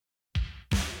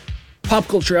Pop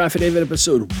Culture Affidavit,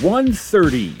 episode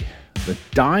 130, the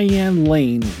Diane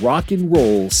Lane Rock and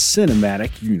Roll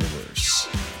Cinematic Universe.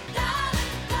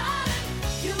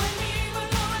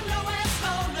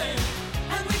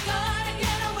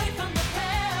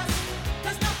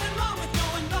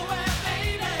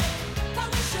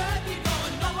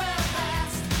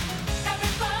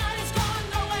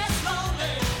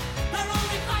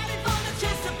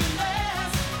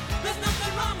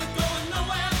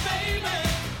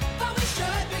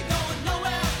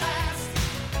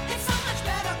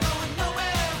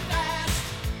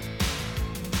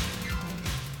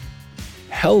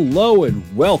 Hello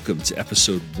and welcome to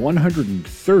episode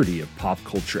 130 of Pop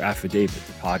Culture Affidavit.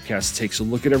 The podcast takes a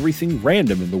look at everything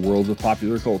random in the world of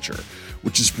popular culture,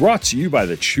 which is brought to you by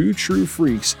the True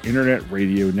Freaks Internet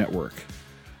Radio Network.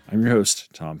 I'm your host,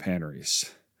 Tom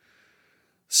Panarese.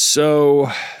 So,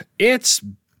 it's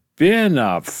been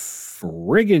a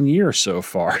friggin' year so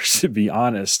far, to be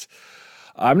honest.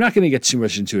 I'm not going to get too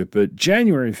much into it, but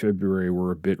January and February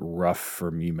were a bit rough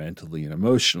for me mentally and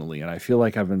emotionally, and I feel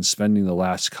like I've been spending the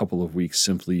last couple of weeks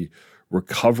simply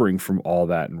recovering from all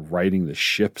that and righting the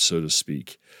ship, so to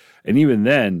speak. And even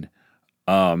then,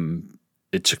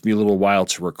 it took me a little while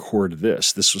to record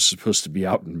this. This was supposed to be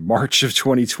out in March of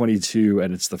 2022,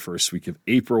 and it's the first week of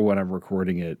April when I'm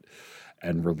recording it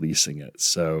and releasing it.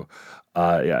 So,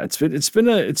 it's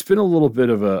been a little bit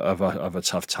of a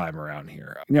tough time around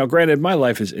here. Now, granted, my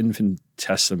life is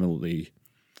infinitesimally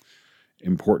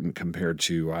important compared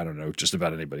to, I don't know, just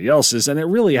about anybody else's, and it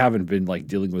really haven't been like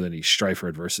dealing with any strife or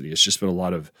adversity. It's just been a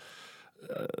lot of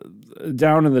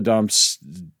down in the dumps,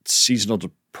 seasonal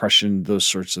depression, those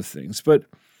sorts of things. But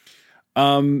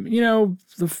the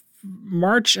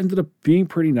March ended up being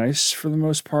pretty nice for the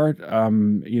most part.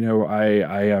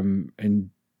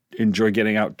 Enjoy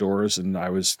getting outdoors, and I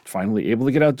was finally able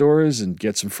to get outdoors and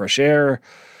get some fresh air.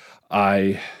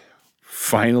 I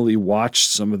finally watched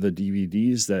some of the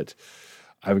DVDs that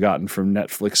I've gotten from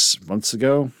Netflix months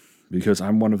ago, because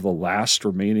I'm one of the last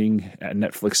remaining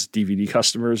Netflix DVD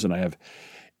customers, and I have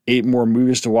 8 more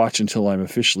movies to watch until I'm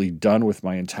officially done with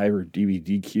my entire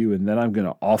DVD queue, and then I'm going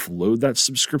to offload that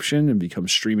subscription and become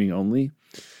streaming only,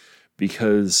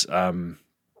 because I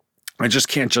just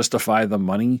can't justify the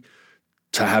money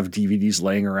to have DVDs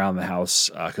laying around the house,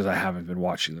 because I haven't been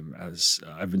watching them, as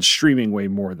I've been streaming way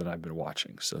more than I've been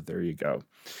watching. So there you go.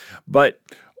 But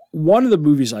one of the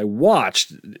movies I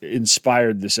watched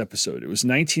inspired this episode. It was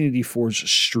 1984's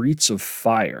Streets of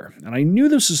Fire. And I knew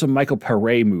this was a Michael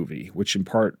Paré movie, which in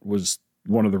part was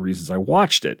one of the reasons I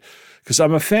watched it, because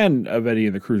I'm a fan of Eddie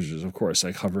and the Cruisers, of course.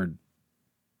 I covered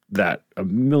that a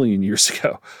million years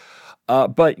ago.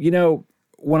 But,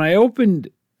 when I opened...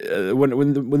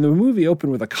 When the movie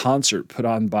opened with a concert put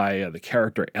on by the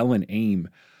character Ellen Aim,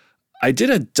 I did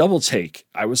a double take.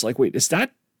 I was like, wait, is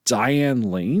that Diane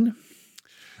Lane?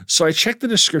 So I checked the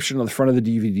description on the front of the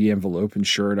DVD envelope, and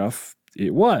sure enough,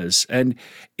 it was. And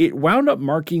it wound up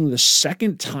marking the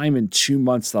second time in 2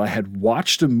 months that I had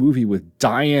watched a movie with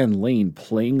Diane Lane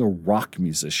playing a rock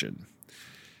musician.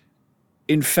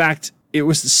 In fact, it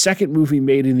was the second movie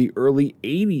made in the early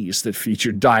 80s that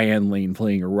featured Diane Lane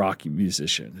playing a rock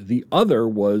musician. The other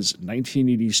was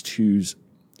 1982's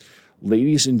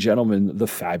Ladies and Gentlemen, The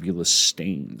Fabulous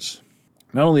Stains.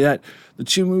 Not only that, the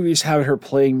two movies had her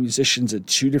playing musicians at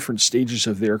 2 different stages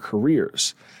of their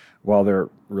careers. While they're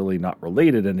really not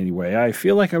related in any way, I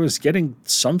feel like I was getting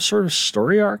some sort of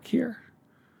story arc here.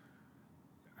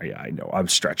 Yeah, I know, I'm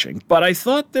stretching. But I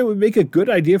thought that would make a good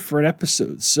idea for an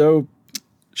episode, so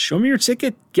show me your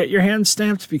ticket, get your hand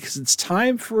stamped, because it's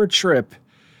time for a trip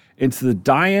into the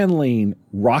Diane Lane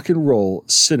Rock and Roll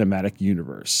Cinematic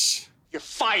Universe. You're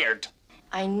fired.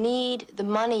 I need the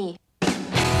money.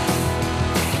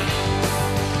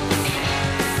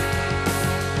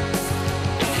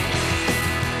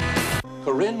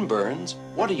 Corinne Burns,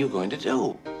 what are you going to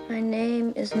do? My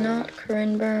name is not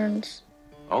Corinne Burns.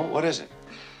 Oh, what is it?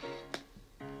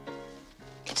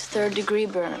 It's third-degree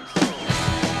burn.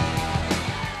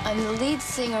 I'm the lead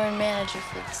singer and manager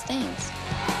for the Stains.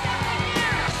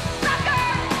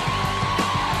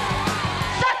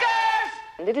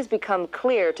 And it has become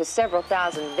clear to several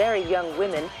thousand very young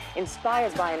women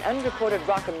inspired by an unrecorded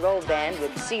rock and roll band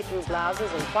with see-through blouses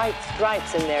and white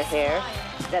stripes in their hair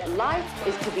that life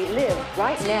is to be lived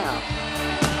right now.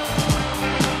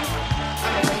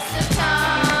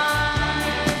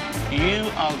 You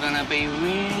are gonna be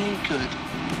really good.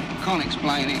 Can't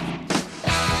explain it.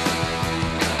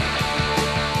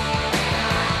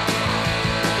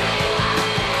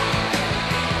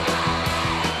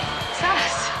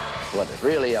 What it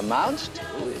really amounts to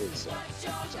is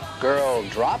girl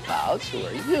dropouts who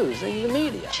are using the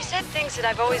media. She said things that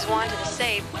I've always wanted to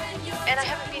say, and I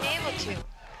haven't been able to.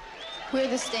 We're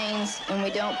the Stains, and we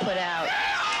don't put out.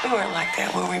 We weren't like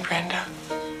that, were we, Brenda?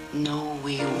 No,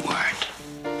 we weren't.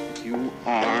 You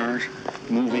are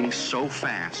moving so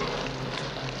fast.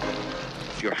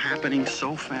 You're happening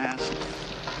so fast.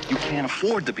 You can't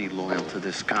afford to be loyal to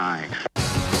this guy.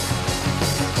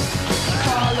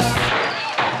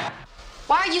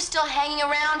 Why are you still hanging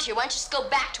around here? Why don't you just go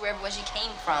back to wherever it was you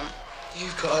came from?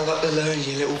 You've got a lot to learn,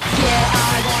 you little...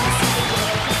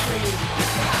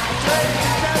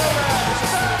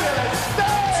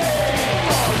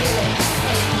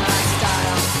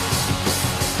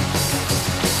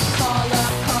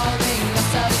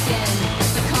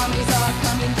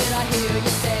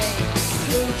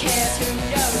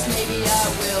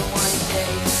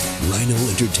 Rhino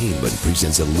Entertainment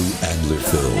presents a Lou Adler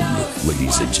film.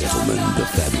 Ladies and gentlemen, The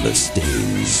Fabulous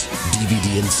Stains.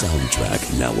 DVD and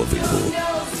soundtrack now available.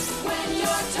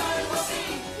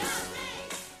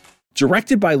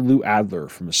 Directed by Lou Adler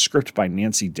from a script by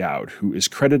Nancy Dowd, who is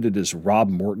credited as Rob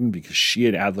Morton because she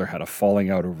and Adler had a falling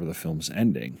out over the film's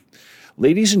ending.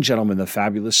 Ladies and gentlemen, The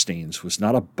Fabulous Stains was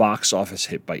not a box office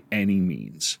hit by any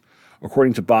means.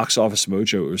 According to Box Office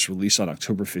Mojo, it was released on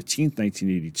October 15,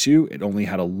 1982. It only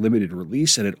had a limited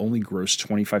release, and it only grossed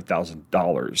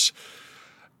 $25,000.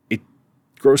 It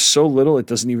grossed so little, it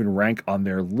doesn't even rank on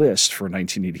their list for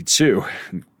 1982.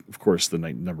 And of course, the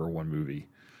number one movie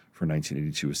for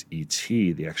 1982 was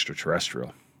E.T., the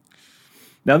Extraterrestrial.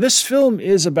 Now, this film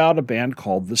is about a band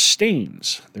called The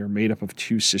Stains. They're made up of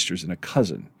two sisters and a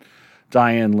cousin.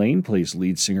 Diane Lane plays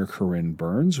lead singer Corinne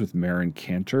Burns, with Maren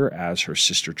Cantor as her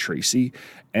sister Tracy,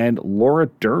 and Laura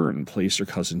Dern plays her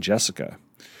cousin Jessica.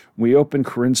 When we open,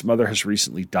 Corinne's mother has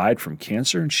recently died from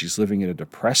cancer, and she's living in a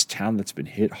depressed town that's been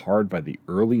hit hard by the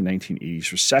early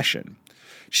 1980s recession.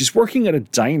 She's working at a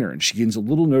diner, and she gains a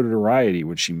little notoriety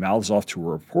when she mouths off to a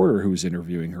reporter who is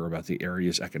interviewing her about the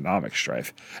area's economic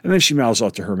strife, and then she mouths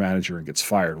off to her manager and gets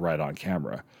fired right on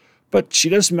camera. But she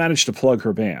does manage to plug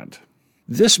her band.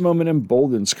 This moment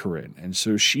emboldens Corinne, and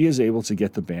so she is able to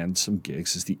get the band some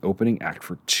gigs as the opening act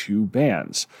for two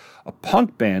bands, a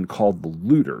punk band called the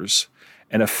Looters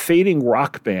and a fading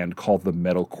rock band called the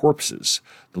Metal Corpses,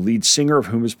 the lead singer of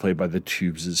whom is played by the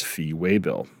Tubes' Fee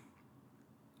Waybill.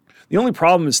 The only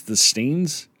problem is the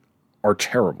Stains are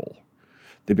terrible.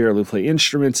 They barely play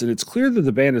instruments, and it's clear that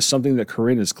the band is something that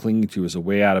Corinne is clinging to as a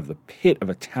way out of the pit of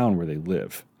a town where they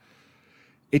live.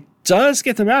 It does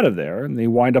get them out of there, and they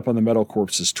wind up on the Metal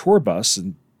Corpses tour bus,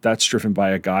 and that's driven by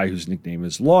a guy whose nickname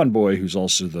is Lawn Boy, who's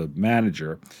also the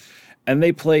manager. And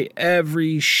they play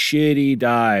every shitty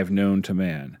dive known to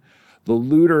man. The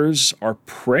Looters are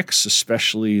pricks,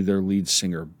 especially their lead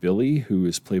singer Billy, who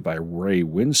is played by Ray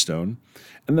Winstone,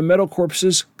 and the Metal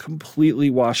Corpses completely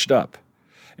washed up.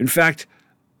 In fact,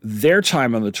 their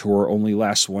time on the tour only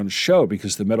lasts one show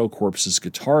because the Metal Corpses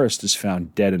guitarist is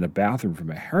found dead in a bathroom from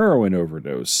a heroin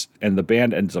overdose, and the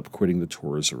band ends up quitting the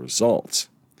tour as a result.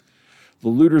 The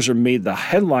Looters are made the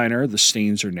headliner, the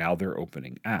Stains are now their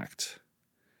opening act.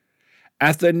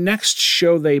 At the next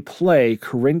show they play,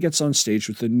 Corinne gets on stage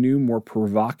with a new, more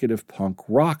provocative punk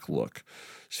rock look.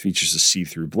 It features a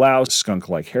see-through blouse,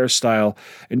 skunk-like hairstyle,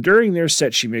 and during their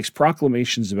set she makes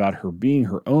proclamations about her being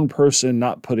her own person,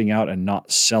 not putting out and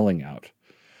not selling out.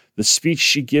 The speech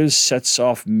she gives sets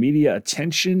off media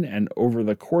attention, and over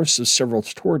the course of several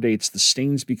tour dates, the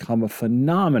Stains become a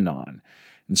phenomenon,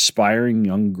 inspiring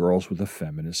young girls with a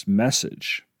feminist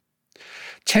message.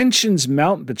 Tensions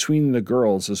mount between the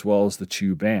girls as well as the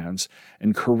two bands,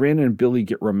 and Corinne and Billy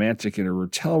get romantic in a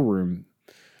hotel room,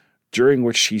 during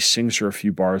which he sings her a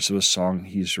few bars of a song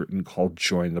he's written called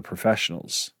Join the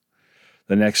Professionals.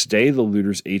 The next day, the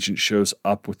Looters' agent shows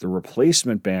up with the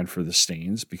replacement band for the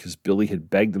Stains because Billy had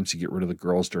begged them to get rid of the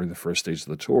girls during the first stage of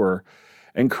the tour,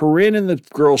 and Corinne and the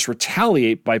girls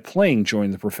retaliate by playing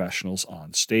Join the Professionals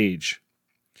on stage.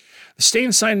 The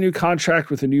Stains sign a new contract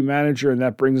with a new manager, and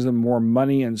that brings them more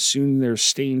money, and soon there's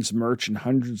Stains merch and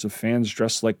hundreds of fans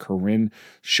dressed like Corinne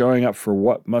showing up for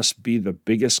what must be the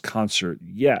biggest concert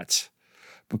yet.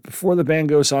 But before the band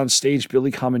goes on stage,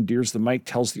 Billy commandeers the mic,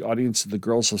 tells the audience that the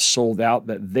girls have sold out,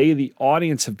 that they, the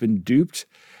audience, have been duped,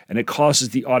 and it causes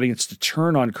the audience to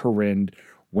turn on Corinne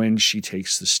when she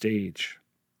takes the stage.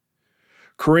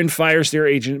 Corinne fires their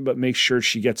agent but makes sure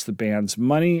she gets the band's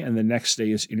money, and the next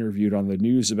day is interviewed on the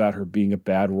news about her being a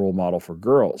bad role model for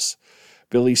girls.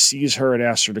 Billy sees her and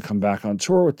asks her to come back on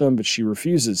tour with them, but she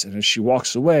refuses, and as she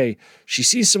walks away, she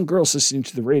sees some girls listening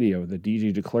to the radio and the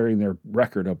DJ declaring their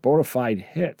record a bona fide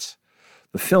hit.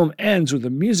 The film ends with a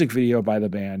music video by the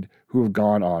band, who have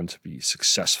gone on to be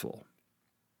successful.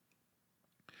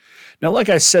 Now, like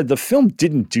I said, the film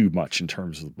didn't do much in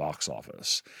terms of the box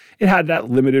office. It had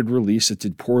that limited release that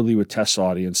did poorly with test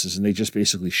audiences, and they just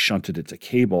basically shunted it to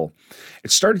cable. It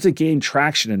started to gain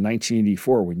traction in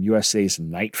 1984 when USA's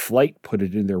Night Flight put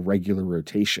it in their regular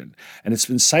rotation, and it's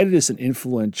been cited as an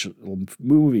influential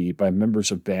movie by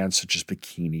members of bands such as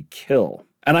Bikini Kill.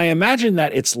 And I imagine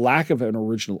that its lack of an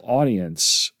original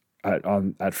audience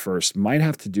at first might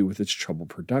have to do with its troubled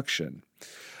production.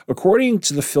 According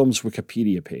to the film's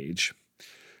Wikipedia page,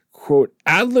 quote,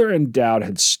 Adler and Dowd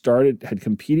had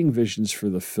competing visions for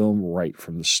the film right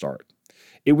from the start.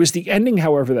 It was the ending,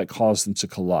 however, that caused them to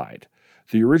collide.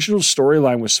 The original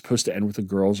storyline was supposed to end with the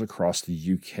girls across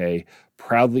the UK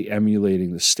proudly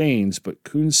emulating the Stains, but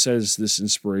Kuhn says this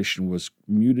inspiration was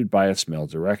muted by its male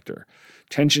director.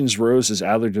 Tensions rose as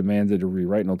Adler demanded a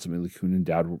rewrite, and ultimately Kuhn and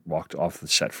Dowd walked off the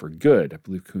set for good. I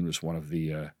believe Kuhn was one of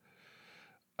the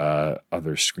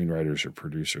other screenwriters or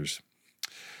producers.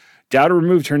 Dowd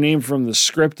removed her name from the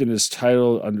script and is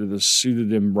titled under the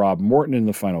pseudonym Rob Morton in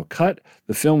the final cut.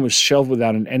 The film was shelved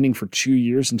without an ending for 2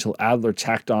 years until Adler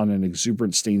tacked on an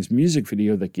exuberant Stains music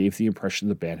video that gave the impression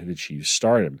the band had achieved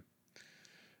stardom.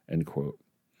 End quote.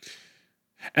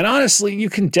 And honestly, you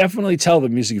can definitely tell the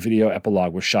music video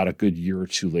epilogue was shot a good year or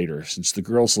two later, since the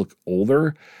girls look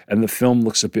older and the film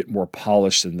looks a bit more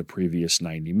polished than the previous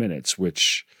 90 minutes,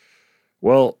 which,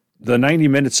 well, the 90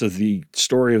 minutes of the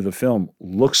story of the film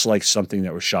looks like something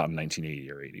that was shot in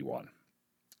 1980 or 81.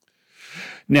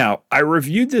 Now, I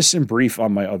reviewed this in brief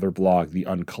on my other blog, The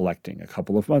Uncollecting, a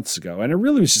couple of months ago, and I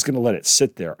really was just going to let it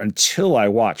sit there until I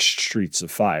watched Streets of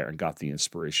Fire and got the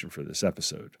inspiration for this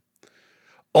episode.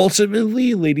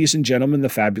 Ultimately, ladies and gentlemen, The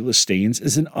Fabulous Stains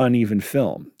is an uneven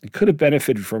film. It could have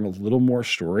benefited from a little more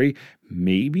story,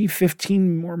 maybe 20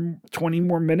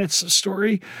 more minutes of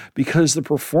story, because the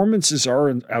performances are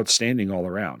outstanding all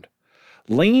around.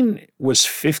 Lane was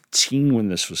 15 when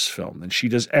this was filmed, and she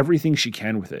does everything she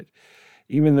can with it.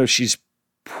 Even though she's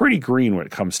pretty green when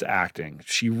it comes to acting,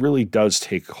 she really does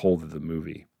take hold of the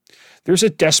movie. There's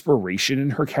a desperation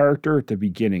in her character at the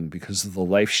beginning because of the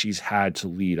life she's had to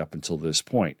lead up until this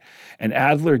point. And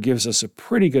Adler gives us a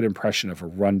pretty good impression of a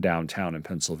rundown town in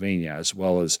Pennsylvania, as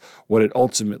well as what it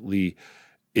ultimately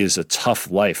is, a tough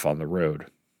life on the road.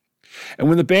 And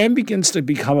when the band begins to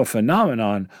become a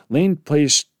phenomenon, Lane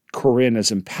plays Corinne as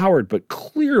empowered, but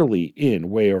clearly in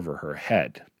way over her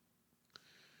head.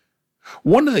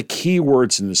 One of the key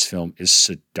words in this film is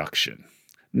seduction.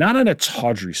 Not in a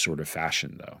tawdry sort of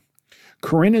fashion, though.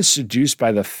 Corinne is seduced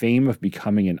by the fame of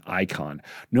becoming an icon,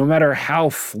 no matter how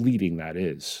fleeting that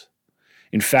is.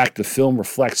 In fact, the film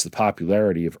reflects the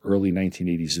popularity of early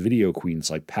 1980s video queens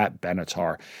like Pat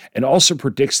Benatar, and also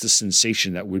predicts the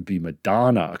sensation that would be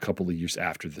Madonna a couple of years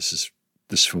after this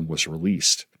film was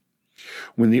released.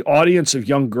 When the audience of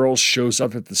young girls shows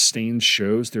up at the Stains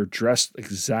shows, they're dressed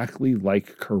exactly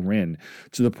like Corinne,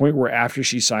 to the point where after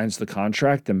she signs the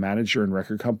contract, the manager and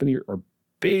record company are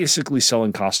basically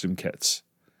selling costume kits.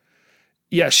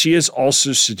 Yeah, she is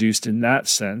also seduced in that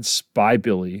sense by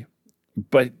Billy,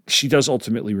 but she does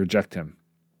ultimately reject him.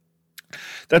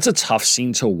 That's a tough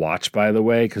scene to watch, by the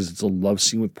way, because it's a love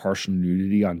scene with partial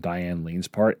nudity on Diane Lane's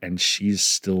part, and she's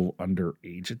still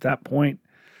underage at that point.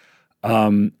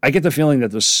 I get the feeling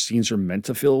that those scenes are meant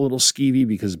to feel a little skeevy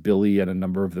because Billy and a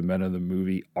number of the men of the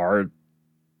movie are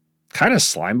kind of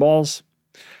slime balls.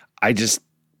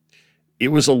 It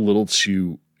was a little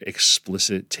too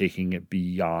explicit, taking it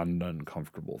beyond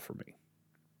uncomfortable for me.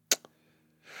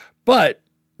 But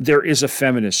there is a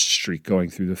feminist streak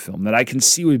going through the film that I can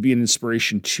see would be an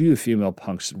inspiration to the female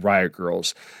punks and Riot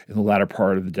Girls in the latter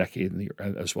part of the decade,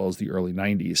 as well as the early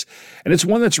 90s. And it's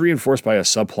one that's reinforced by a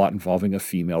subplot involving a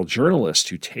female journalist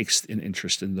who takes an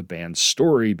interest in the band's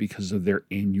story because of their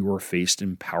in-your-face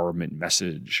empowerment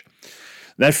message.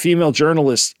 That female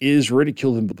journalist is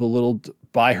ridiculed and belittled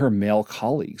by her male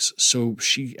colleagues, so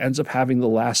she ends up having the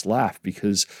last laugh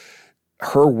because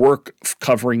her work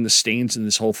covering the Stains in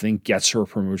this whole thing gets her a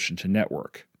promotion to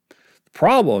network. The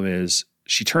problem is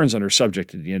she turns on her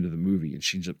subject at the end of the movie, and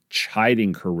she ends up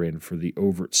chiding Corinne for the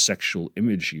overt sexual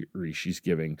imagery she's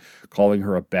giving, calling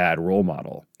her a bad role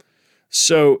model.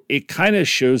 So it kind of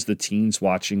shows the teens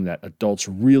watching that adults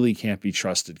really can't be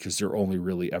trusted because they're only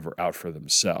really ever out for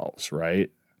themselves, right?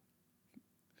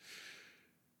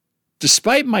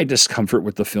 Despite my discomfort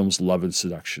with the film's love and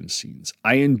seduction scenes,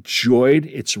 I enjoyed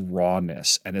its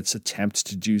rawness and its attempt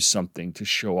to do something to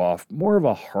show off more of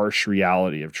a harsh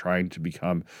reality of trying to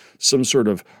become some sort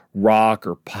of rock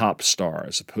or pop star,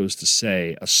 as opposed to,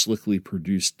 say, a slickly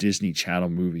produced Disney Channel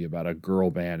movie about a girl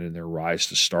band and their rise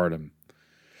to stardom.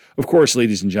 Of course,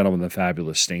 ladies and gentlemen, The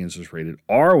Fabulous Stains was rated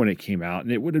R when it came out,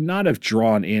 and it would not have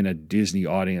drawn in a Disney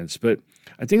audience, but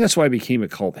I think that's why it became a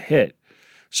cult hit.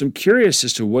 So I'm curious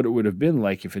as to what it would have been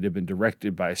like if it had been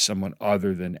directed by someone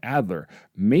other than Adler,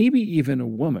 maybe even a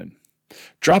woman.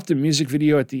 Drop the music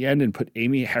video at the end and put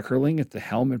Amy Heckerling at the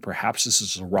helm, and perhaps this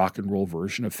is a rock and roll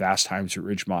version of Fast Times at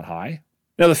Ridgemont High.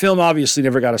 Now, the film obviously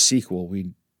never got a sequel.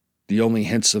 The only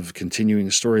hints of continuing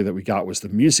the story that we got was the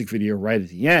music video right at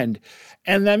the end.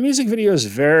 And that music video is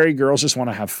very girls just want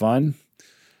to have fun.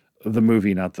 The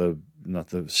movie, not the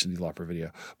Cyndi Lauper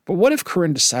video. But what if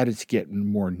Corinne decided to get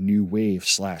more new wave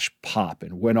 / pop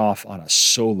and went off on a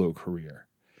solo career?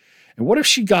 And what if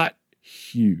she got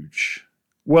huge?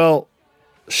 Well,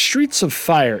 Streets of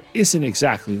Fire isn't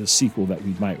exactly the sequel that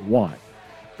we might want,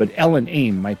 but Ellen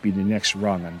Aim might be the next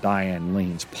rung on Diane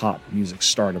Lane's pop music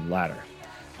stardom ladder.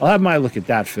 I'll have my look at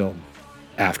that film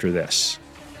after this.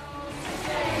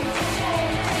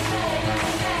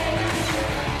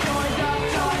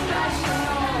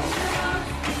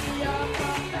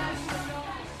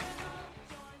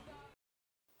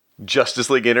 Justice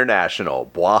League International,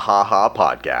 Bwahaha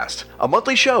Podcast, a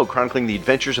monthly show chronicling the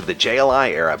adventures of the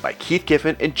JLI era by Keith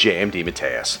Giffen and J.M.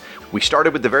 DeMatteis. We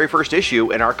started with the very first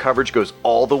issue, and our coverage goes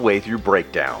all the way through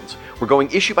breakdowns. We're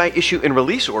going issue by issue in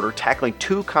release order, tackling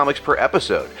 2 comics per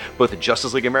episode, both a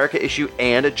Justice League America issue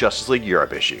and a Justice League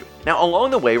Europe issue. Now,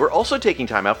 along the way, we're also taking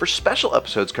time out for special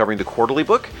episodes covering the quarterly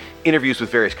book, interviews with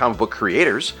various comic book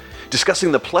creators,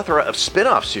 discussing the plethora of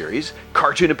spin-off series,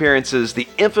 cartoon appearances, the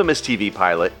infamous TV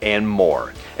pilot, and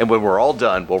more. And when we're all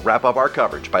done, we'll wrap up our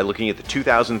coverage by looking at the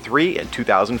 2003 and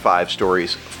 2005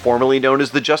 stories formerly known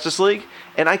as the Justice League,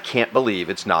 and I can't believe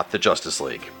it's not the Justice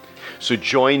League. So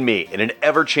join me in an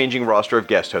ever-changing roster of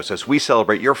guest hosts as we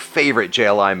celebrate your favorite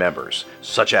JLI members,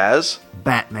 such as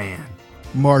Batman,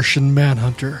 Martian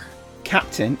Manhunter,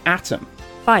 Captain Atom,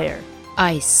 Fire,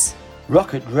 Ice,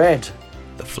 Rocket Red,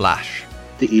 The Flash,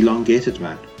 The Elongated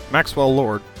Man, Maxwell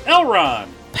Lord, Elron,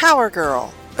 Power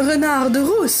Girl, Renard de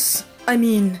Rousse,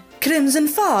 Crimson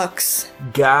Fox,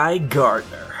 Guy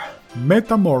Gardner,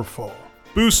 Metamorpho,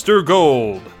 Booster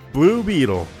Gold, Blue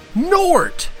Beetle,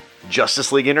 Nort.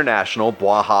 Justice League International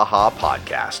Bwahaha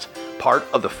Podcast, part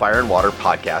of the Fire and Water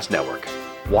Podcast Network.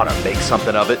 Want to make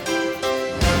something of it?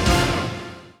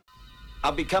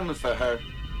 I'll be coming for her,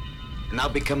 and I'll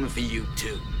be coming for you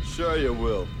too. Sure you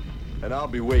will, and I'll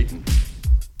be waiting.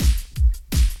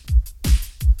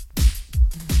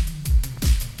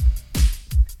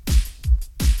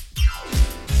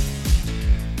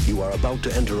 You are about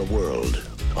to enter a world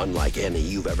unlike any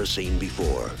you've ever seen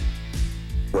before,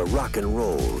 where rock and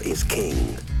roll is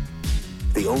king.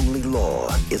 The only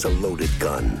law is a loaded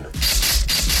gun.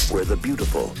 Where the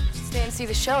beautiful, Stay and see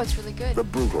the show, it's really good. the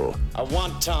brutal, I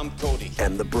want Tom Cody.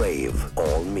 and the brave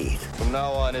all meet From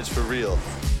now on, it's for real.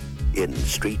 in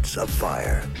Streets of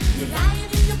Fire. You're lying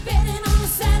in your bed and on a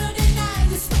Saturday night,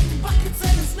 you're sweating buckets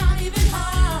and it's not even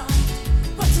hard.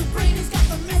 But your brain has got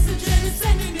the message and it's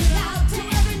sending it out to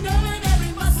every nerve and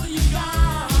every muscle you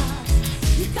got.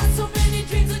 You've got so many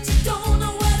dreams that you don't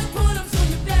know where to put them, so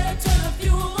you better turn the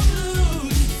fuel them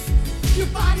loose. Your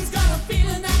body's got a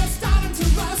feeling that it's starting to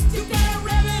rust. You better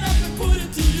rev it up and put it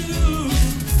to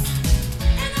use.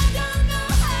 And I don't know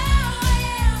how I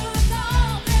ever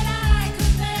thought that I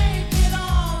could make it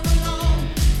all alone.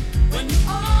 When you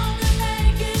only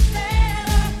make it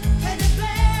better, and it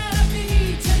better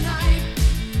be tonight.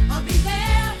 I'll be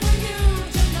there for you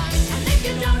tonight. And if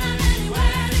you don't have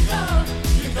anywhere to go,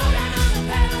 you go down on the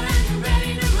pedal and you're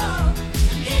ready to roll.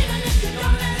 And even if you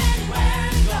don't have anywhere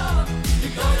to go, you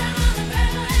go down on the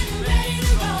pedal and you're ready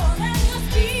to roll. And your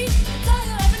speed, it's all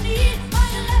you'll ever need, all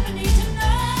you'll ever need to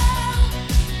know.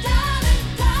 Darling,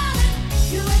 darling,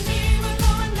 you and me, we're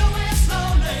going nowhere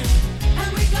slowly. And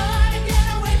we gotta get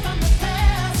away from the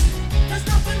past. There's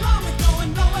nothing wrong with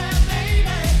going nowhere,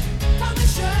 baby. But we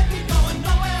should be going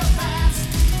nowhere fast.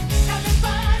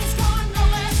 Everybody's going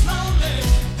nowhere slowly.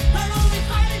 They're only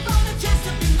fighting for the chance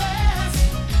to be last.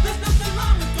 There's nothing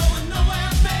wrong with going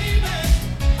nowhere, baby.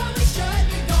 But we should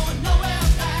be going nowhere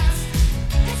fast.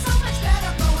 It's so much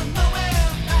better going nowhere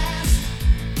fast.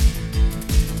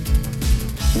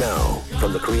 Now,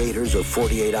 from the creators of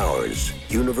 48 Hours,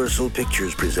 Universal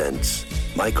Pictures presents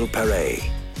Michael Paré,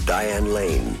 Diane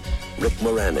Lane, Rick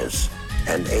Moranis,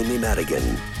 and Amy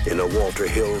Madigan in a Walter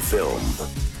Hill film,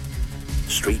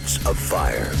 Streets of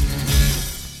Fire.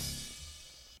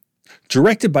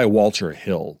 Directed by Walter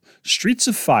Hill, Streets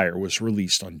of Fire was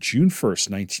released on June 1st,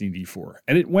 1984,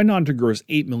 and it went on to gross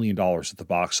 $8 million at the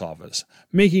box office,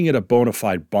 making it a bona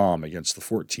fide bomb against the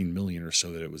 $14 million or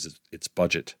so that it was its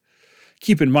budget.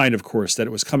 Keep in mind, of course, that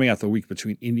it was coming out the week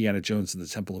between Indiana Jones and the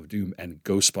Temple of Doom and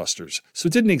Ghostbusters, so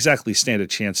it didn't exactly stand a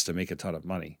chance to make a ton of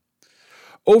money.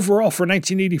 Overall, for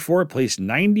 1984, it placed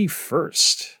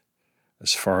 91st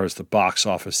as far as the box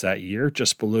office that year,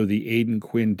 just below the Aidan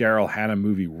Quinn, Daryl Hannah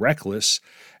movie Reckless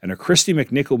and a Christy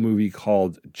McNichol movie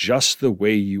called Just the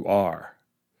Way You Are.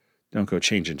 Don't go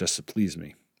changing just to please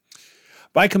me.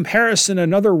 By comparison,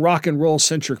 another rock and roll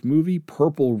centric movie,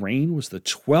 Purple Rain, was the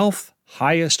 12th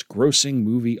highest grossing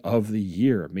movie of the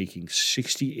year, making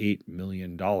 $68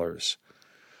 million.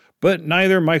 But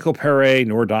neither Michael Paré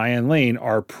nor Diane Lane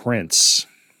are Prince.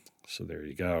 So there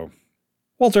you go.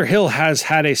 Walter Hill has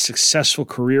had a successful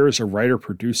career as a writer,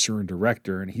 producer, and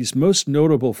director, and he's most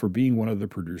notable for being one of the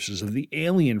producers of the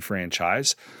Alien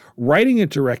franchise, writing and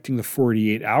directing the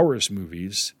 48 Hours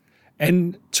movies.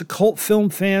 And to cult film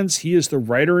fans, he is the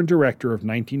writer and director of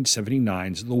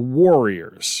 1979's The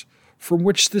Warriors, from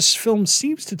which this film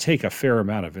seems to take a fair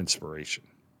amount of inspiration.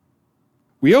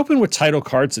 We open with title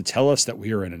cards that tell us that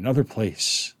we are in another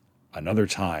place, another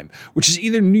time, which is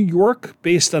either New York,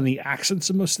 based on the accents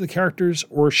of most of the characters,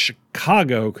 or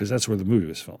Chicago, because that's where the movie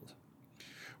was filmed.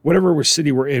 Whatever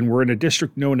city we're in a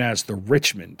district known as the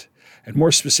Richmond, and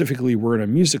more specifically, we're in a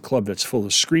music club that's full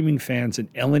of screaming fans, and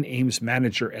Ellen Ames'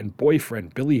 manager and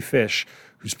boyfriend, Billy Fish,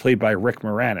 who's played by Rick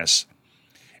Moranis,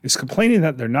 is complaining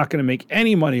that they're not going to make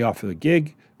any money off of the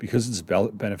gig because it's a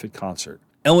benefit concert.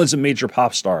 Ellen's a major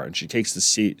pop star, and she takes the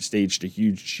stage to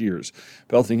huge cheers,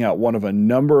 belting out one of a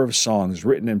number of songs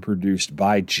written and produced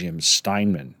by Jim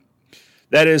Steinman.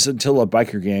 That is, until a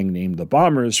biker gang named the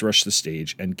Bombers rush the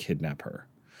stage and kidnap her.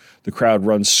 The crowd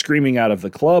runs screaming out of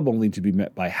the club, only to be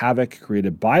met by havoc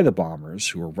created by the Bombers,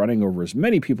 who are running over as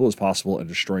many people as possible and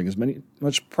destroying as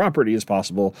much property as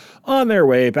possible on their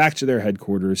way back to their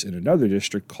headquarters in another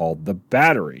district called the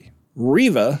Battery.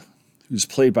 Riva, who's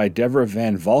played by Deborah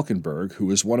Van Valkenburg, who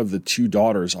is one of the two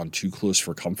daughters on Too Close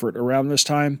for Comfort around this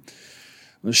time,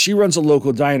 she runs a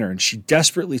local diner and she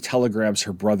desperately telegrams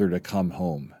her brother to come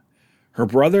home. Her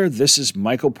brother, this is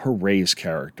Michael Paré's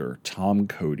character, Tom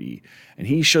Cody, and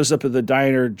he shows up at the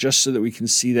diner just so that we can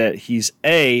see that he's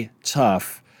A,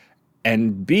 tough,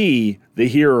 and B, the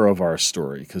hero of our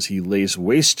story, because he lays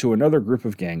waste to another group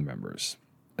of gang members.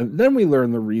 And then we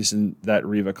learn the reason that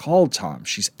Riva called Tom.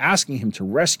 She's asking him to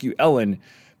rescue Ellen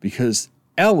because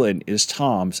Ellen is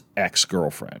Tom's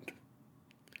ex-girlfriend.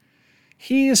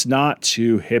 He is not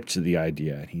too hip to the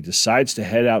idea, and he decides to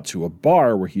head out to a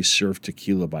bar where he's served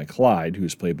tequila by Clyde,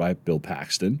 who's played by Bill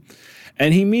Paxton,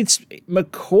 and he meets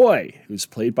McCoy, who's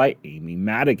played by Amy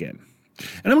Madigan.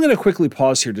 And I'm going to quickly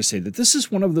pause here to say that this is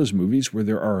one of those movies where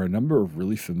there are a number of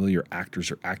really familiar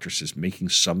actors or actresses making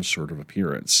some sort of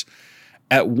appearance.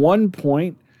 At one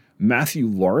point, Matthew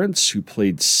Lawrence, who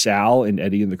played Sal in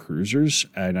Eddie and the Cruisers,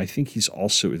 and I think he's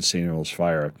also in St. Elmo's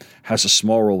Fire, has a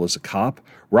small role as a cop.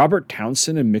 Robert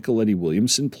Townsend and Michael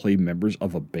Williamson play members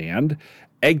of a band.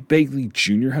 Ed Begley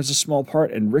Jr. has a small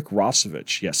part, and Rick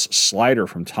Rossovich, yes, Slider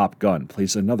from Top Gun,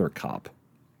 plays another cop.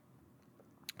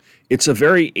 It's a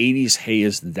very 80s hey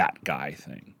is that guy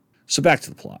thing. So back to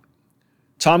the plot.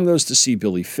 Tom goes to see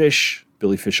Billy Fish.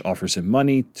 Billy Fish offers him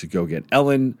money to go get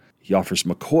Ellen. He offers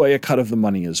McCoy a cut of the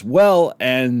money as well,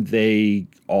 and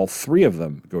all three of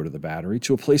them go to the Battery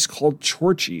to a place called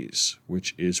Chorchies,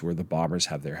 which is where the Bombers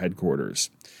have their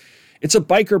headquarters. It's a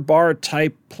biker bar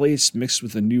type place mixed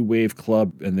with a new wave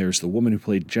club, and there's the woman who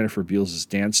played Jennifer Beals'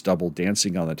 dance double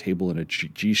dancing on the table in a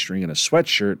G-string and a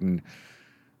sweatshirt, and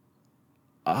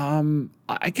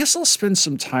I guess I'll spend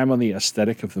some time on the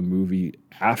aesthetic of the movie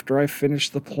after I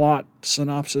finish the plot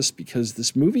synopsis, because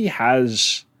this movie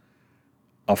has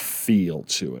a feel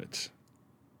to it.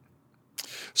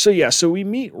 So we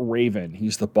meet Raven.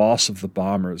 He's the boss of the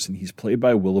Bombers, and he's played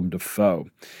by Willem Dafoe.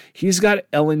 He's got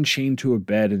Ellen chained to a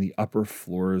bed in the upper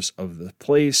floors of the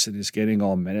place and is getting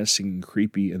all menacing and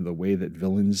creepy in the way that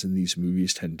villains in these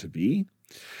movies tend to be.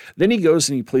 Then he goes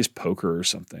and he plays poker or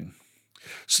something.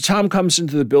 So Tom comes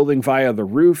into the building via the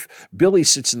roof. Billy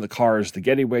sits in the car as the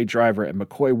getaway driver, and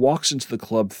McCoy walks into the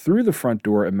club through the front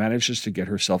door and manages to get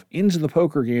herself into the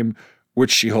poker game,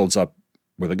 which she holds up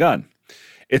with a gun.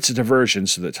 It's a diversion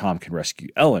so that Tom can rescue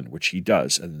Ellen, which he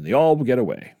does, and then they all get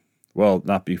away. Well,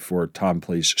 not before Tom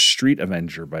plays Street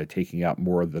Avenger by taking out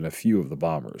more than a few of the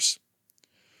Bombers.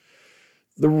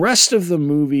 The rest of the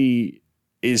movie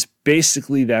is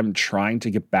basically them trying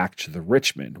to get back to the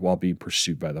Richmond while being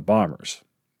pursued by the Bombers.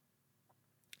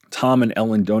 Tom and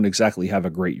Ellen don't exactly have a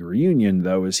great reunion,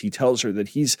 though, as he tells her that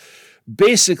he's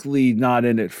basically not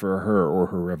in it for her or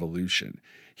her revolution.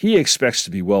 He expects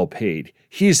to be well paid.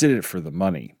 He's in it for the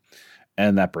money,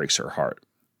 and that breaks her heart.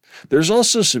 There's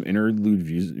also some interlude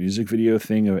music video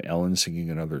thing of Ellen singing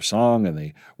another song, and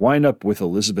they wind up with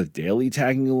Elizabeth Daily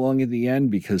tagging along at the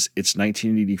end because it's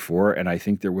 1984, and I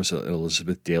think there was an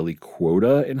Elizabeth Daily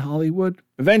quota in Hollywood.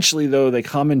 Eventually, though, they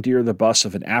commandeer the bus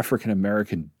of an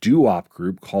African-American doo-wop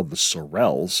group called the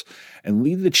Sorrells and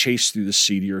lead the chase through the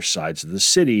seedier sides of the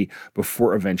city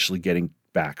before eventually getting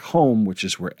back home, which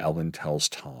is where Ellen tells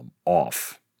Tom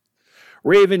off.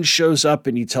 Raven shows up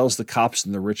and he tells the cops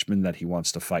in the Richmond that he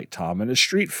wants to fight Tom in a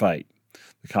street fight.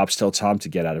 The cops tell Tom to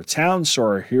get out of town, so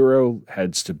our hero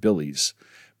heads to Billy's.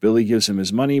 Billy gives him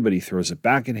his money, but he throws it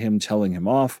back at him, telling him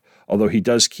off, although he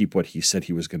does keep what he said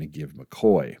he was going to give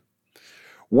McCoy.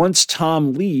 Once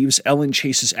Tom leaves, Ellen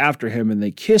chases after him and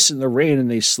they kiss in the rain and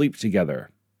they sleep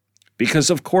together. Because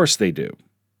of course they do.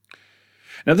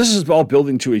 Now this is all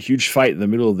building to a huge fight in the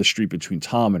middle of the street between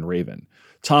Tom and Raven.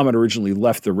 Tom had originally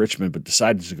left the Richmond but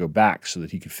decided to go back so that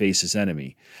he could face his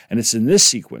enemy. And it's in this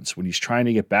sequence, when he's trying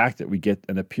to get back, that we get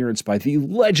an appearance by the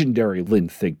legendary Lynn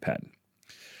Thigpen.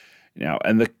 Now,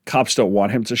 and the cops don't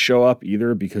want him to show up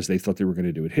either because they thought they were going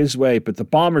to do it his way, but the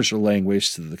bombers are laying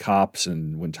waste to the cops,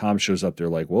 and when Tom shows up, they're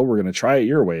like, well, we're going to try it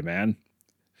your way, man.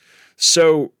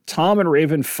 So Tom and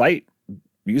Raven fight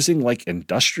using like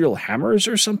industrial hammers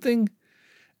or something,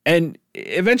 and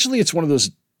eventually it's one of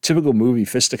those typical movie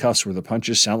fisticuffs where the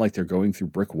punches sound like they're going through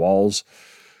brick walls.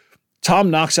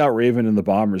 Tom knocks out Raven and the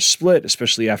bombers split,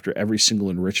 especially after every single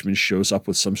enrichment shows up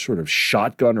with some sort of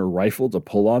shotgun or rifle to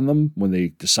pull on them when they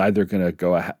decide they're going to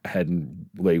go ahead and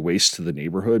lay waste to the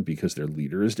neighborhood because their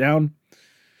leader is down.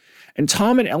 And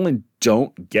Tom and Ellen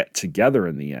don't get together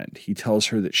in the end. He tells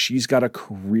her that she's got a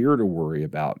career to worry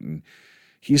about and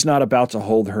he's not about to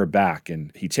hold her back,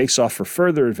 and he takes off for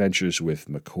further adventures with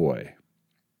McCoy.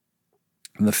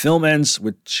 And the film ends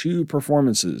with two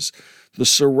performances. The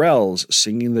Sorrells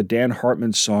singing the Dan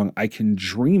Hartman song, I Can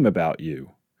Dream About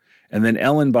You, and then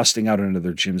Ellen busting out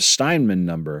another Jim Steinman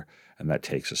number, and that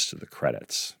takes us to the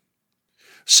credits.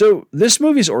 So this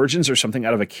movie's origins are something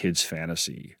out of a kid's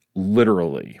fantasy,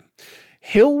 literally.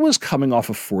 Hill was coming off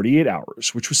of 48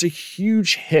 Hours, which was a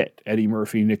huge hit, Eddie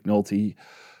Murphy, Nick Nolte,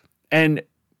 and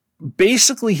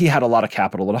basically he had a lot of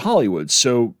capital in Hollywood,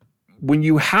 so when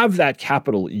you have that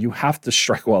capital, you have to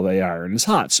strike while the iron is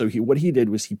hot. So what he did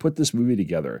was he put this movie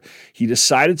together. He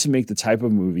decided to make the type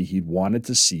of movie he wanted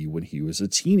to see when he was a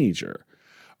teenager.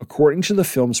 According to the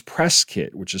film's press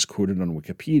kit, which is quoted on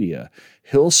Wikipedia,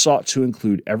 Hill sought to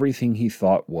include everything he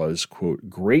thought was, quote,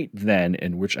 great then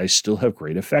and which I still have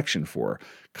great affection for.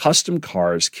 Custom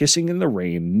cars, kissing in the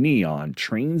rain, neon,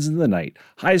 trains in the night,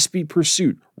 high-speed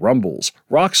pursuit, rumbles,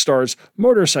 rock stars,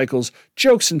 motorcycles,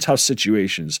 jokes in tough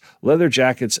situations, leather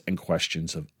jackets, and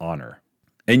questions of honor.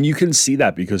 And you can see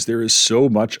that because there is so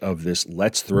much of this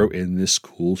let's throw in this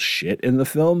cool shit in the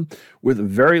film with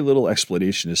very little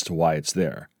explanation as to why it's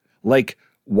there. Like,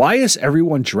 why is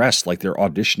everyone dressed like they're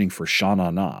auditioning for Sha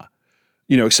Na Na?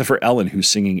 You know, except for Ellen, who's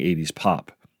singing 80s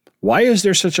pop. Why is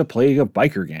there such a plague of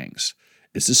biker gangs?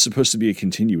 Is this supposed to be a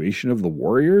continuation of The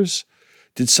Warriors?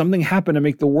 Did something happen to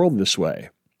make the world this way?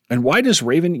 And why does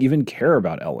Raven even care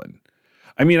about Ellen?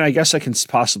 I mean, I guess I can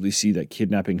possibly see that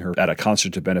kidnapping her at a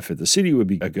concert to benefit the city would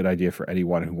be a good idea for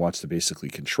anyone who wants to basically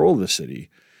control the city.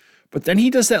 But then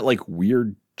he does that like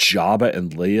weird Jabba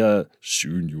and Leia,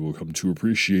 soon you will come to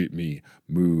appreciate me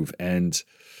move. And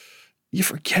you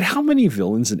forget how many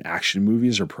villains in action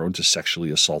movies are prone to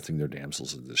sexually assaulting their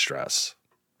damsels in distress.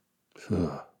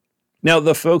 Now,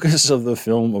 the focus of the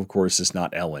film, of course, is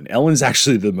not Ellen. Ellen's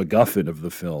actually the MacGuffin of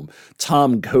the film.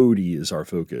 Tom Cody is our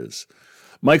focus.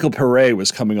 Michael Pare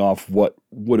was coming off what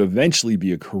would eventually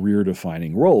be a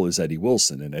career-defining role as Eddie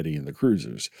Wilson in Eddie and the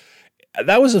Cruisers.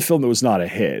 That was a film that was not a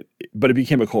hit, but it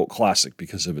became a cult classic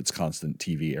because of its constant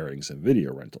TV airings and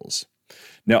video rentals.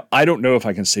 Now, I don't know if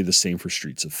I can say the same for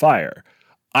Streets of Fire.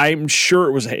 I'm sure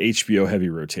it was a HBO heavy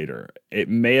rotator. It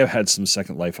may have had some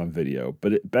second life on video,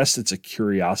 but at best it's a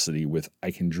curiosity with I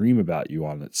Can Dream About You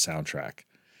on its soundtrack.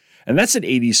 And that's an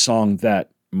 80s song that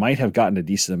might have gotten a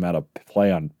decent amount of play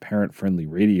on parent-friendly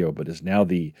radio, but is now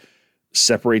the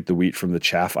separate the wheat from the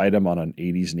chaff item on an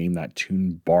 80s Name That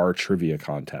Tune bar trivia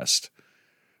contest.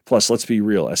 Plus, let's be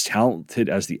real, as talented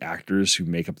as the actors who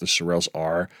make up the Sorrells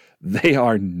are, they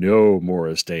are no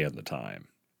Morris Day at the time.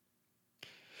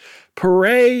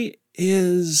 Pare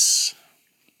is,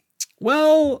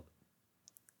 well,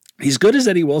 he's good as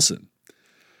Eddie Wilson,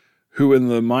 who in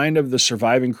the mind of the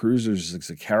surviving cruisers is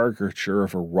a caricature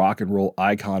of a rock and roll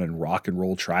icon and rock and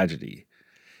roll tragedy.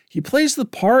 He plays the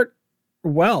part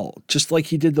well, just like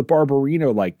he did the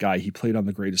Barbarino-like guy he played on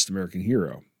The Greatest American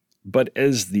Hero. But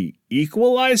as the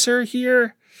equalizer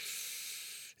here,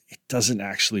 it doesn't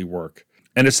actually work.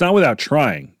 And it's not without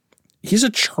trying. he's a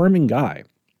charming guy.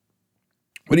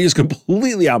 But he is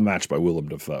completely outmatched by Willem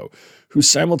Dafoe, who's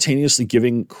simultaneously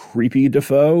giving creepy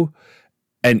Dafoe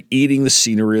and eating the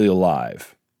scenery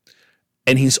alive.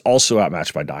 And he's also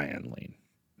outmatched by Diane Lane.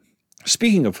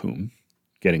 Speaking of whom,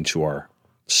 getting to our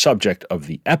subject of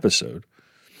the episode,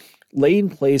 Lane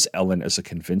plays Ellen as a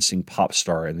convincing pop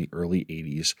star in the early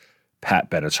 80s,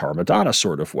 Pat Benatar Madonna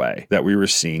sort of way that we were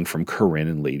seeing from Corinne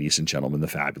and Ladies and Gentlemen, the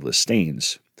Fabulous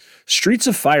Stains. Streets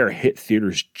of Fire hit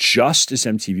theaters just as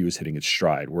MTV was hitting its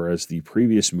stride, whereas the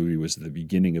previous movie was the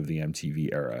beginning of the MTV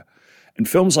era. And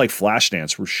films like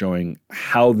Flashdance were showing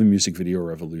how the music video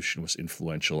revolution was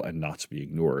influential and not to be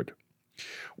ignored.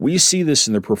 We see this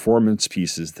in the performance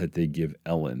pieces that they give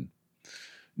Ellen.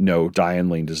 No, Diane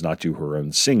Lane does not do her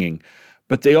own singing,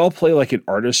 but they all play like an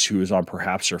artist who is on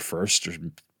perhaps her first or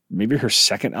maybe her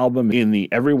second album in the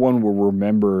Everyone Will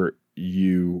Remember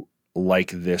You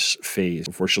Like This phase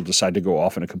before she'll decide to go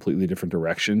off in a completely different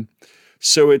direction.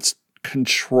 So it's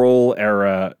Control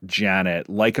era Janet,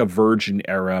 Like a Virgin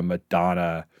era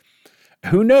Madonna.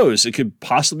 Who knows? It could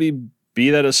possibly be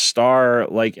that a star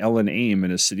like Ellen Aim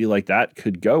in a city like that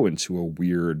could go into a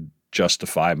weird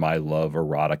Justify My Love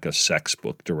erotica sex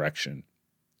book direction.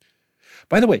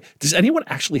 By the way, does anyone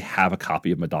actually have a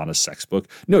copy of Madonna's sex book?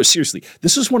 No, seriously,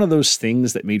 this was one of those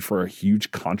things that made for a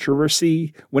huge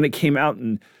controversy when it came out,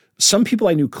 and some people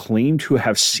I knew claimed to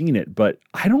have seen it, but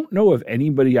I don't know if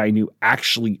anybody I knew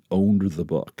actually owned the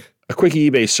book. A quick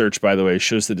eBay search, by the way,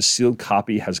 shows that a sealed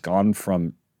copy has gone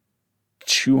from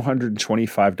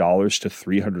 $225 to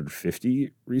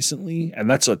 $350 recently, and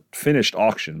that's a finished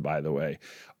auction, by the way.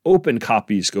 Open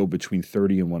copies go between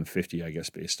 $30 and $150, I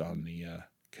guess, based on the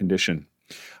condition.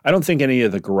 I don't think any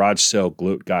of the garage sale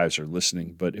gloat guys are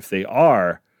listening, but if they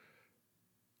are,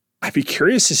 I'd be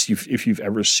curious if you've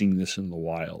ever seen this in the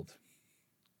wild.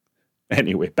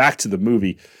 Anyway, back to the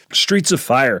movie. Streets of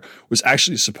Fire was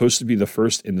actually supposed to be the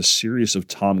first in the series of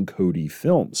Tom Cody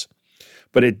films,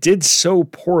 but it did so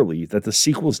poorly that the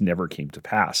sequels never came to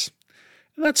pass.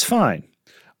 And that's fine.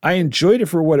 I enjoyed it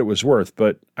for what it was worth,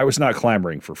 but I was not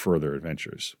clamoring for further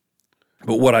adventures.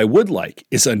 But what I would like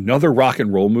is another rock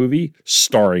and roll movie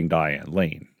starring Diane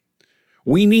Lane.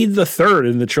 We need the third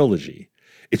in the trilogy.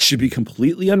 It should be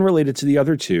completely unrelated to the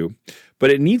other two, but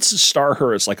it needs to star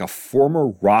her as like a former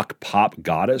rock pop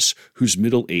goddess who's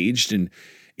middle-aged and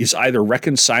is either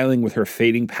reconciling with her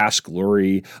fading past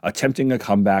glory, attempting a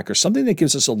comeback, or something that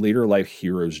gives us a later life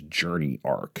hero's journey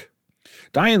arc.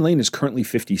 Diane Lane is currently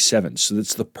 57, so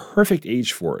that's the perfect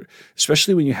age for it,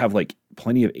 especially when you have like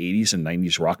plenty of 80s and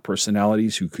 90s rock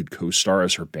personalities who could co-star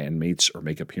as her bandmates or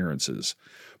make appearances.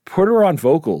 Put her on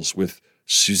vocals with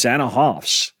Susanna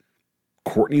Hoffs,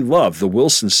 Courtney Love, the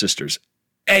Wilson sisters,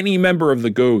 any member of the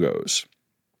Go-Go's,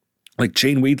 like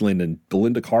Jane Wiedlin and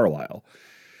Belinda Carlisle.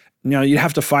 Now, you'd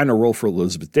have to find a role for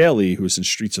Elizabeth Daly, who was in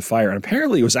Streets of Fire, and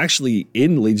apparently was actually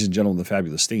in Ladies and Gentlemen, the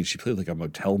Fabulous Stains. She played like a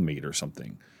motel maid or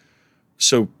something.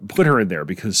 So put her in there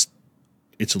because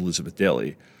it's Elizabeth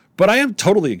Daly. But I am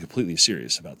totally and completely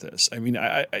serious about this. I mean,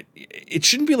 it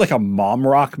shouldn't be like a mom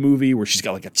rock movie where she's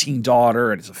got like a teen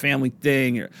daughter and it's a family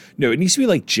thing. No, it needs to be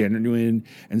like genuine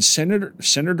and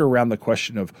centered around the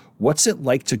question of what's it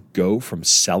like to go from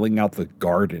selling out the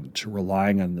garden to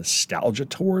relying on nostalgia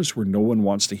tours where no one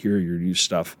wants to hear your new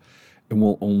stuff and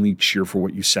will only cheer for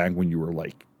what you sang when you were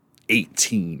like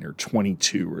 18 or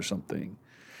 22 or something.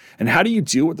 And how do you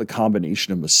deal with the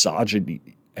combination of misogyny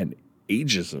and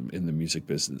ageism in the music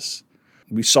business?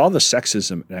 We saw the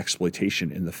sexism and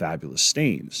exploitation in The Fabulous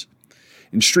Stains.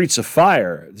 In Streets of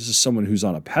Fire, this is someone who's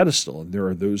on a pedestal, and there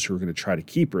are those who are going to try to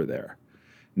keep her there.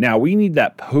 Now, we need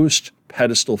that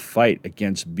post-pedestal fight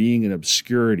against being an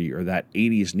obscurity or that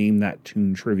 80s name that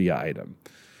tune trivia item.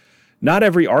 Not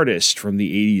every artist from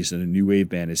the 80s in a new wave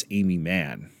band is Amy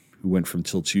Mann, who went from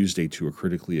Till Tuesday to a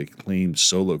critically acclaimed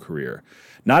solo career.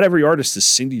 Not every artist is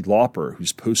Cyndi Lauper,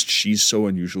 whose post-She's So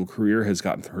Unusual career has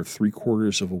gotten her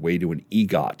 3/4 of a way to an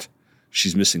EGOT.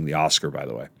 She's missing the Oscar, by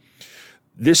the way.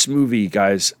 This movie,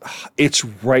 guys, it's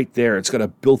right there. It's got a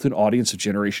built-in audience of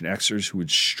Generation Xers who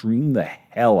would stream the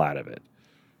hell out of it.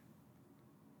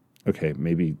 Okay,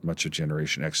 maybe much of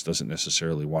Generation X doesn't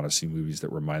necessarily want to see movies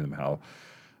that remind them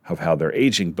of how they're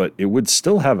aging, but it would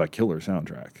still have a killer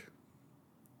soundtrack.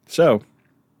 So,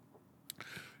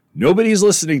 nobody's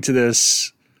listening to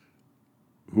this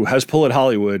who has pull at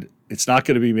Hollywood. It's not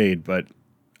going to be made, but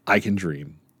I can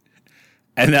dream.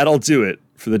 And that'll do it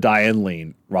for the Diane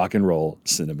Lane Rock and Roll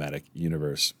Cinematic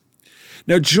Universe.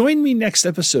 Now, join me next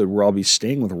episode where I'll be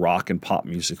staying with rock and pop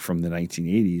music from the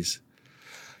 1980s,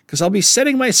 because I'll be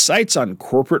setting my sights on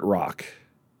corporate rock.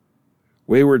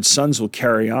 Wayward Sons will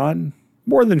carry on,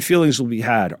 More than feelings will be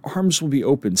had. Arms will be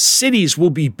opened. Cities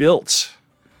will be built.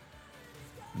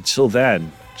 Until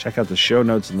then, check out the show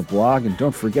notes in the blog, and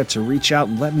don't forget to reach out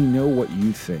and let me know what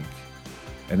you think.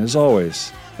 And as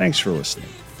always, thanks for listening,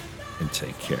 and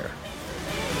take care.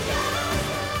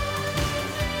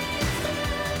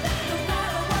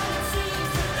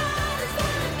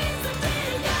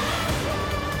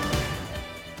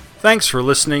 Thanks for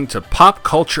listening to Pop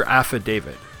Culture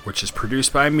Affidavit, which is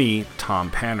produced by me, Tom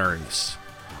Panarese.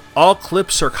 All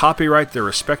clips are copyright their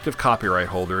respective copyright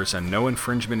holders, and no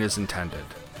infringement is intended.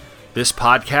 This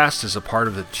podcast is a part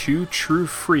of the Two True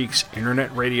Freaks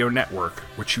Internet Radio Network,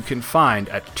 which you can find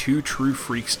at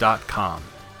twotruefreaks.com.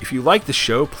 If you like the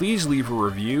show, please leave a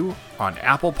review on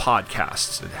Apple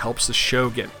Podcasts. It helps the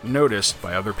show get noticed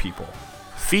by other people.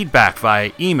 Feedback via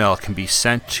email can be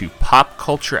sent to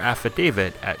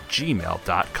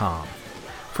popcultureaffidavit@gmail.com.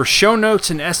 For show notes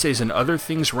and essays and other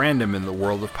things random in the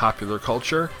world of popular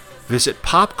culture, visit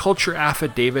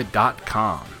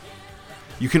popcultureaffidavit.com.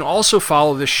 You can also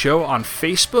follow this show on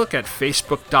Facebook at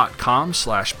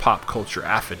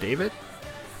facebook.com/popcultureaffidavit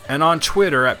and on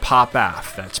Twitter at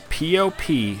popaff. That's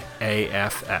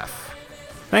POPAFF.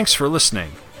 Thanks for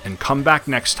listening, and come back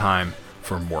next time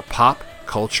for more pop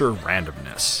culture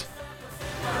randomness.